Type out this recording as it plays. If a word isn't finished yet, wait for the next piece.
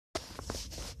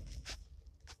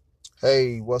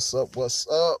Hey, what's up? What's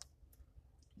up?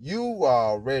 You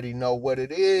already know what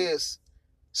it is.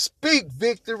 Speak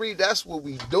victory. That's what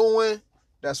we doing.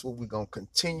 That's what we going to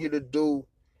continue to do.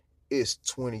 It's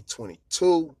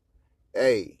 2022.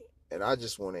 Hey, and I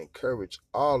just want to encourage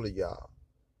all of y'all.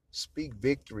 Speak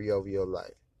victory over your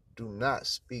life. Do not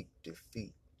speak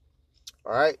defeat.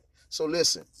 All right? So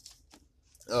listen,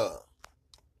 uh,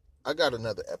 I got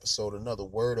another episode, another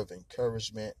word of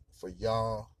encouragement for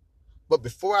y'all. But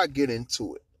before I get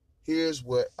into it, here's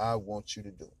what I want you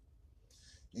to do.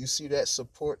 You see that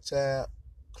support tab?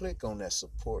 Click on that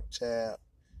support tab.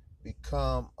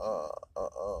 Become a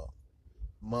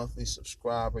monthly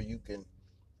subscriber. You can,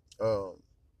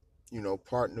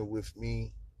 partner with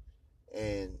me,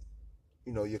 and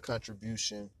your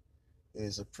contribution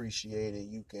is appreciated.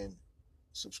 You can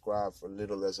subscribe for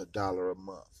little as $1 a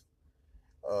month.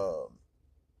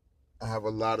 I have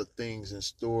a lot of things in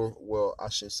store. Well, I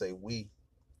should say we,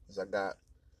 because I got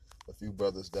a few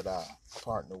brothers that I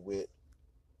partner with.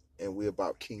 And we're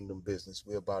about kingdom business.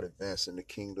 We're about advancing the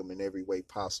kingdom in every way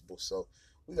possible. So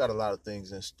we got a lot of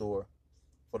things in store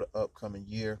for the upcoming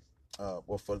year,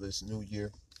 or for this new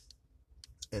year.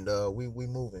 And we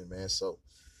moving, man. So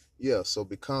yeah, so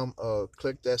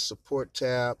click that support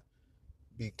tab,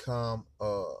 become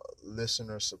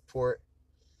listener support,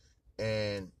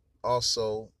 and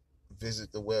also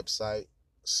visit the website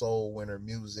Soul Winner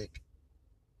Music,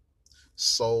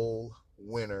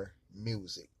 SoulWinner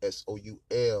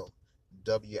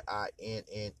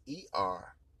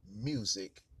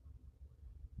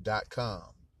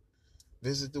music.com.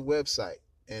 Visit the website,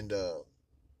 and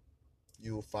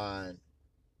you will find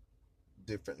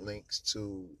different links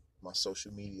to my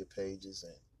social media pages,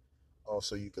 and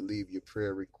also you can leave your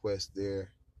prayer request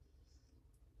there,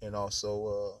 and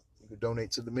also you can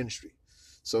donate to the ministry.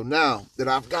 So now that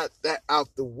I've got that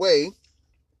out the way,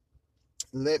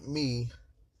 let me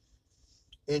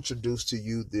introduce to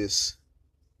you this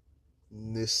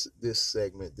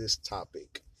segment, this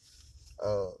topic.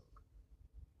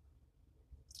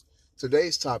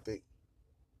 Today's topic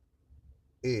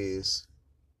is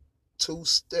 2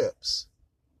 steps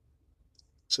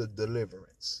to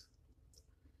deliverance.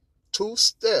 2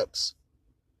 steps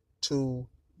to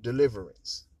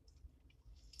deliverance.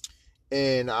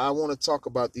 And I want to talk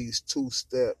about these 2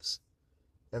 steps,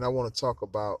 and I want to talk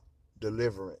about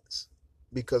deliverance,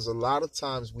 because a lot of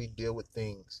times we deal with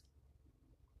things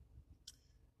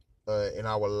in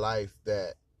our life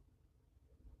that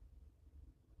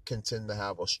can tend to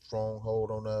have a stronghold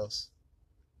on us,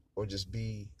 or just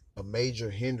be a major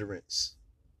hindrance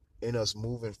in us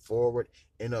moving forward,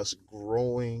 in us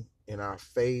growing in our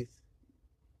faith,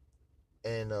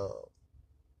 and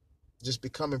just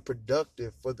becoming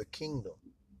productive for the kingdom.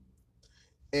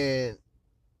 And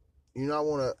I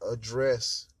want to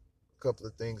address a couple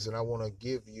of things, and I want to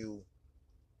give you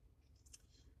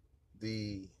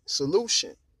the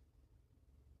solution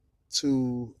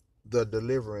to the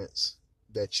deliverance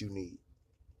that you need.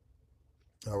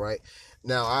 All right.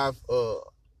 Now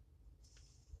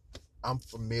I'm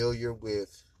familiar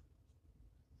with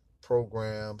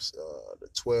programs, the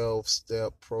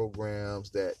 12-step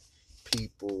programs that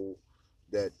people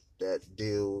that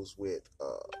deals with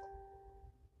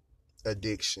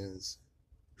addictions,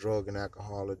 drug and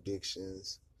alcohol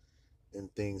addictions,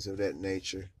 and things of that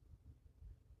nature.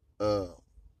 I'm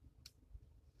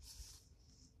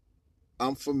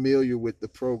familiar with the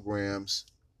programs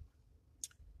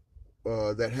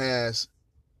that has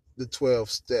the 12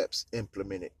 steps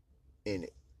implemented in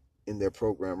their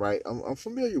program, right? I'm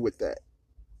familiar with that.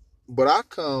 But I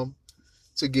come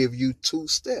to give you 2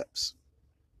 steps.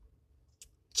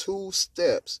 2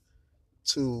 steps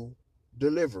to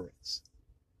deliverance.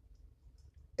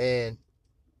 And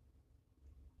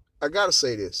I got to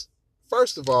say this.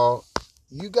 First of all,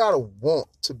 you got to want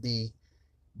to be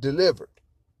delivered.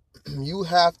 You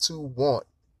have to want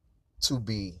to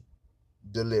be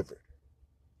delivered.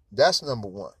 That's number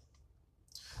 1.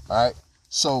 All right.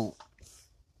 So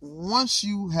once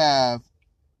you have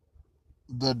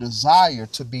the desire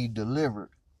to be delivered,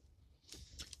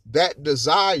 that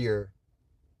desire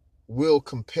will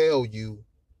compel you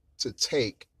to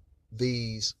take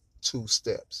these 2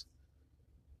 steps.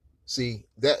 See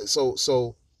that?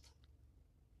 So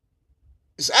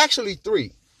it's actually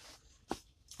 3.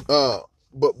 But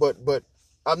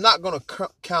I'm not going to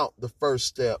count the first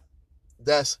step.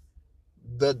 That's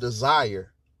the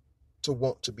desire to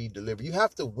want to be delivered. You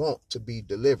have to want to be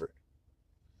delivered.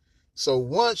 So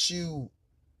once you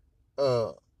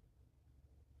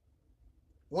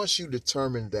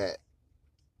determine that,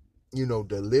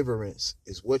 deliverance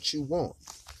is what you want,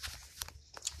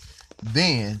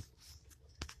 then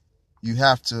you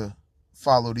have to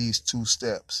follow these 2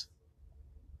 steps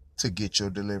to get your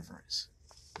deliverance.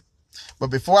 But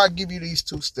before I give you these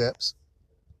 2 steps,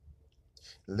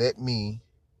 let me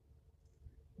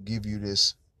give you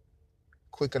this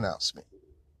quick announcement.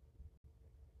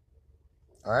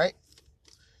 All right.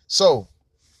 So,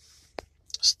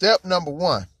 step number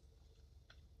one.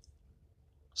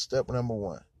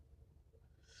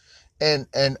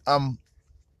 And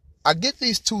I get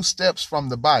these 2 steps from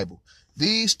the Bible.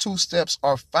 These 2 steps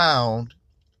are found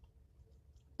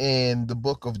in the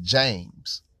book of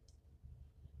James,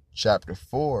 chapter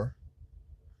 4,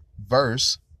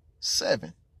 verse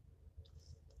 7.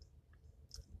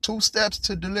 2 steps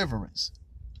to deliverance.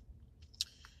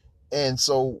 And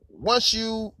so once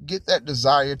you get that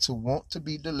desire to want to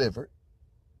be delivered,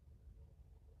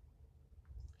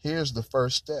 here's the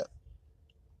first step.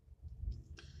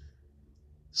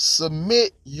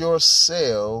 Submit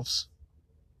yourselves,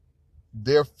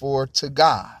 therefore, to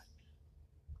God.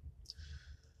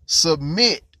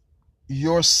 Submit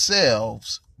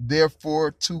yourselves,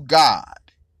 therefore, to God.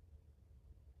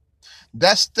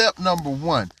 That's step number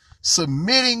 1.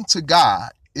 Submitting to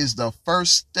God is the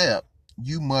first step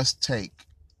you must take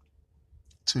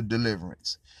to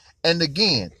deliverance. And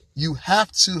again, you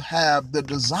have to have the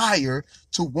desire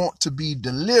to want to be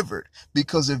delivered,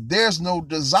 because if there's no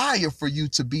desire for you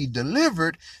to be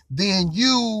delivered, then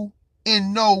you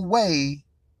in no way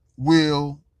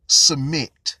will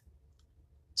submit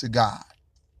to God.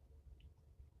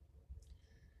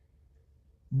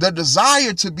 The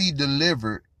desire to be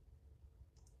delivered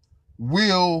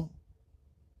will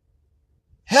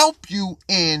help you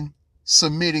in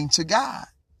submitting to God.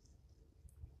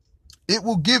 It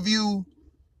will give you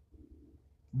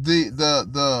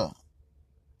the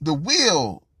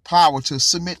will power to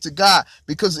submit to God,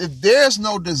 because if there's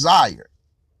no desire,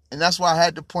 and that's why I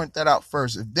had to point that out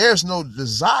first, if there's no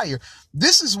desire,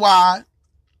 this is why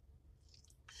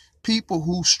people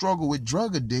who struggle with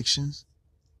drug addictions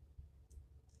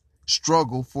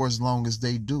struggle for as long as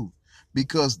they do,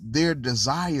 because their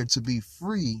desire to be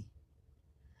free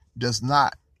does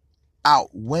not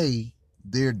outweigh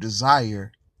their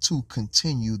desire to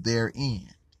continue therein.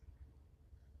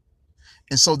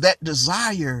 And so that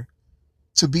desire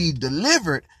to be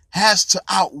delivered has to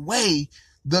outweigh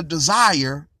the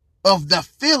desire of the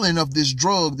feeling of this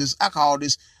drug, this alcohol,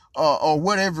 this or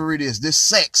whatever it is, this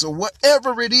sex, or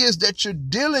whatever it is that you're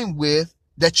dealing with,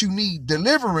 that you need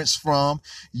deliverance from.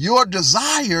 Your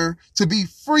desire to be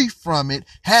free from it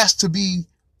has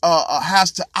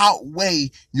to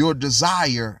outweigh your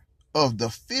desire of the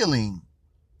feeling,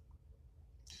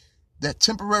 that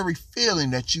temporary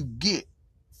feeling that you get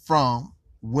from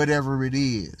whatever it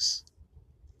is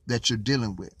that you're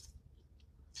dealing with.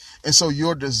 And so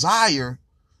your desire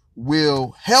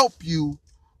will help you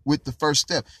with the first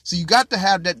step. So you got to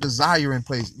have that desire in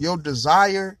place. Your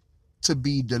desire to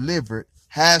be delivered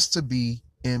has to be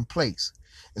in place.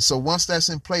 And so once that's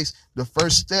in place, the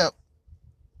first step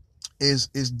is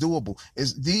doable.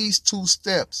 Is these 2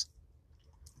 steps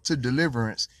to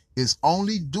deliverance is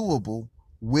only doable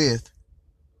with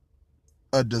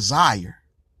a desire,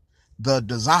 the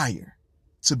desire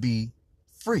to be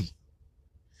free.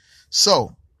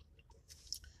 So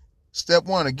step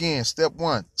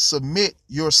 1, submit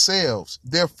yourselves,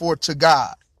 therefore, to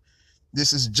God.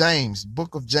 This is James,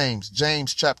 book of James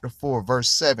chapter 4, verse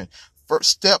 7. First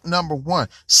step number 1,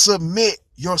 submit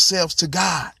yourselves to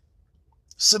God.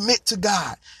 Submit to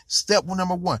God. Step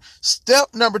number 1.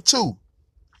 Step number 2,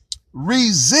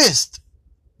 resist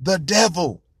the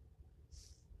devil.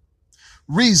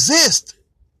 Resist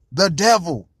the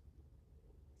devil.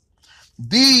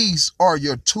 These are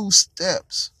your 2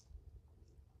 steps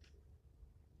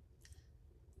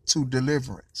to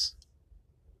deliverance.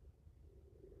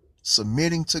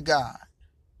 Submitting to God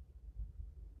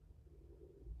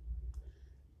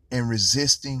and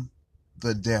resisting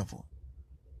the devil.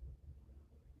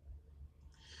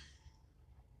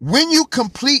 When you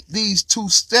complete these 2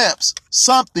 steps,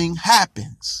 something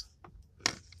happens.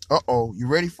 Uh-oh, you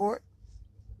ready for it?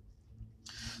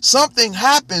 Something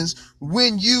happens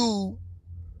when you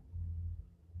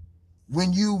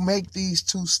make these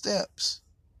 2 steps.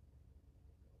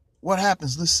 What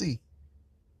happens? Let's see.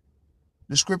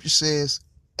 The scripture says,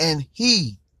 and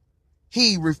he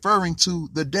referring to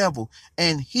the devil,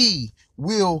 and he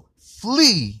will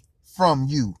flee from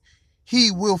you. He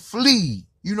will flee.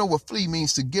 You know what flee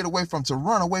means: to get away from, to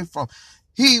run away from.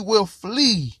 He will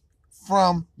flee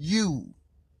from you.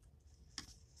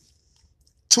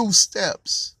 2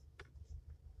 steps.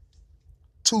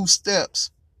 2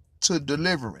 steps to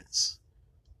deliverance.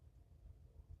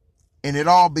 And it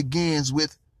all begins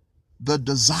with the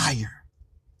desire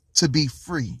to be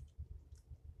free.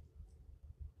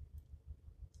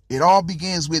 It all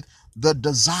begins with the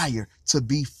desire to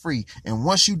be free. And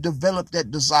once you develop that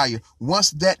desire,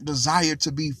 once that desire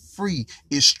to be free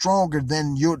is stronger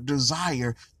than your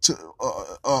desire to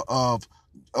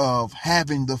of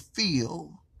having the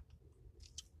feel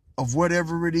of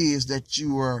whatever it is that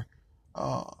you are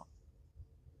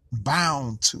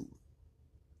bound to.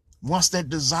 Once that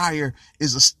desire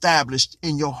is established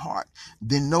in your heart,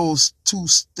 then those 2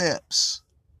 steps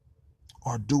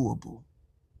are doable.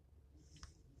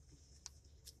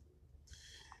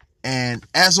 And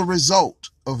as a result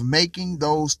of making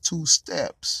those 2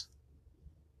 steps,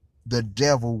 the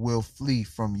devil will flee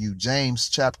from you. James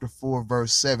chapter 4,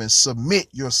 verse 7, submit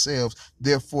yourselves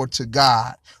therefore to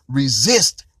God,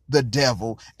 resist the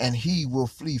devil and he will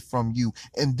flee from you.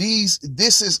 And this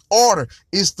is order.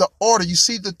 It's the order. You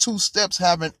see, the 2 steps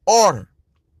have an order,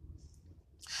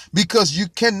 because you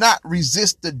cannot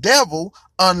resist the devil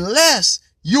unless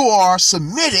you are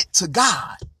submitted to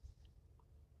God.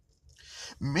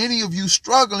 Many of you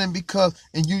struggling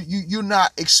and you're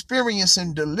not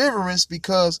experiencing deliverance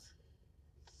because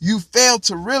you fail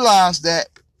to realize that,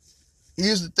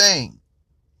 here's the thing,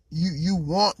 you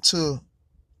want to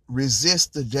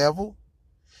resist the devil.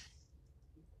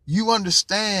 You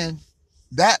understand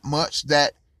that much,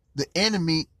 that the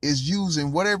enemy is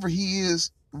using whatever he's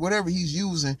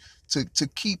using to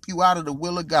keep you out of the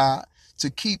will of God, to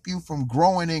keep you from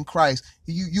growing in Christ.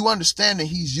 You understand that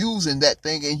he's using that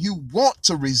thing, and you want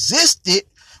to resist it,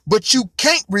 but you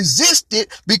can't resist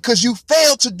it because you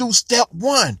failed to do step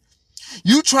 1.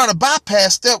 You trying to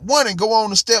bypass step 1 and go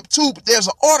on to step 2, but there's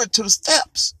an order to the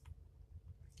steps.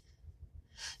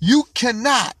 You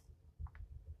cannot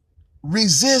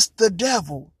resist the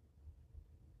devil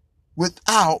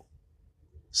without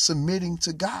submitting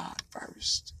to God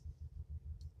first.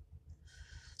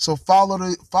 So follow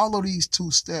these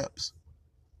 2 steps.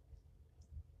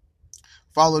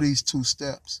 Follow these 2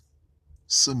 steps.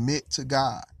 Submit to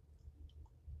God.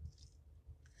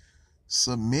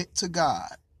 Submit to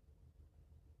God.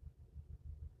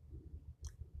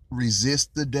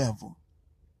 Resist the devil.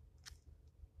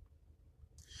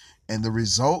 And the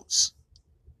results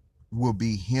will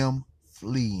be him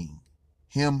fleeing,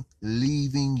 him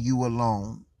leaving you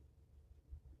alone.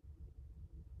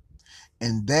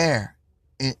 And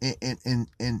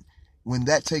when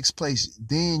that takes place,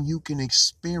 then you can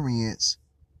experience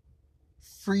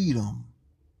freedom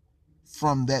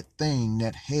from that thing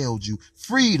that held you,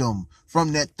 freedom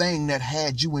from that thing that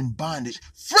had you in bondage,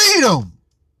 freedom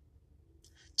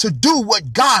to do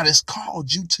what God has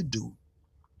called you to do.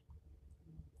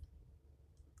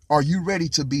 Are you ready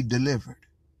to be delivered?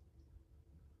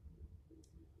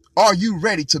 Are you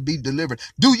ready to be delivered?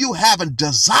 Do you have a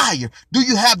desire? Do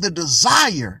you have the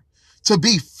desire to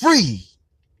be free?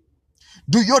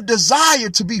 Do your desire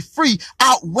to be free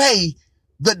outweigh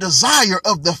the desire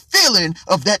of the feeling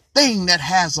of that thing that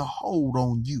has a hold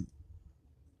on you?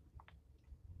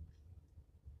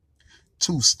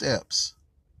 2 steps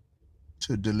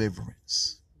to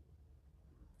deliverance.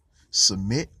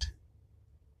 Submit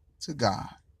to God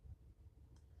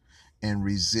and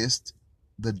resist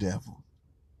the devil.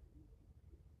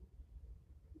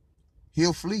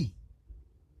 He'll flee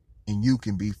and you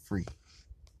can be free.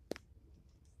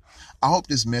 I hope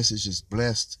this message has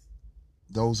blessed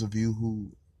those of you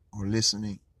who are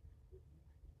listening.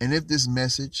 And if this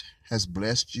message has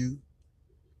blessed you,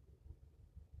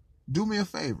 do me a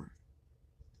favor.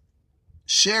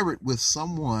 Share it with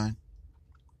someone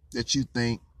that you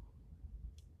think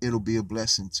it'll be a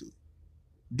blessing to.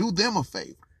 Do them a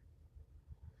favor,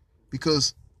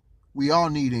 because we all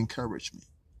need encouragement.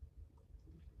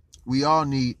 We all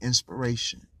need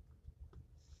inspiration.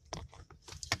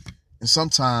 And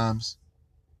sometimes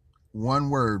one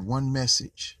word, one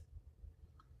message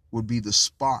would be the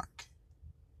spark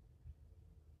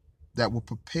that will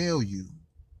propel you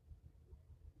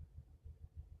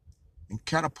and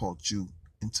catapult you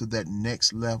into that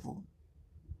next level.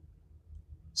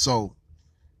 So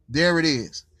there it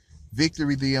is.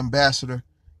 Victory the Ambassador.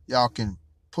 Y'all can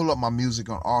pull up my music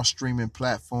on all streaming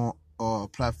platforms.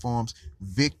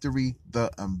 Victory the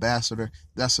Ambassador.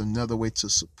 That's another way to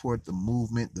support the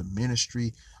movement, the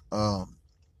ministry.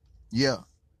 Yeah,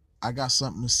 I got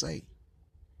something to say.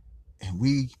 And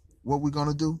what we're going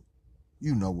to do?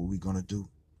 You know what we're going to do.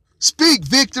 Speak,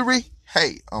 Victory.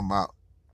 Hey, I'm out.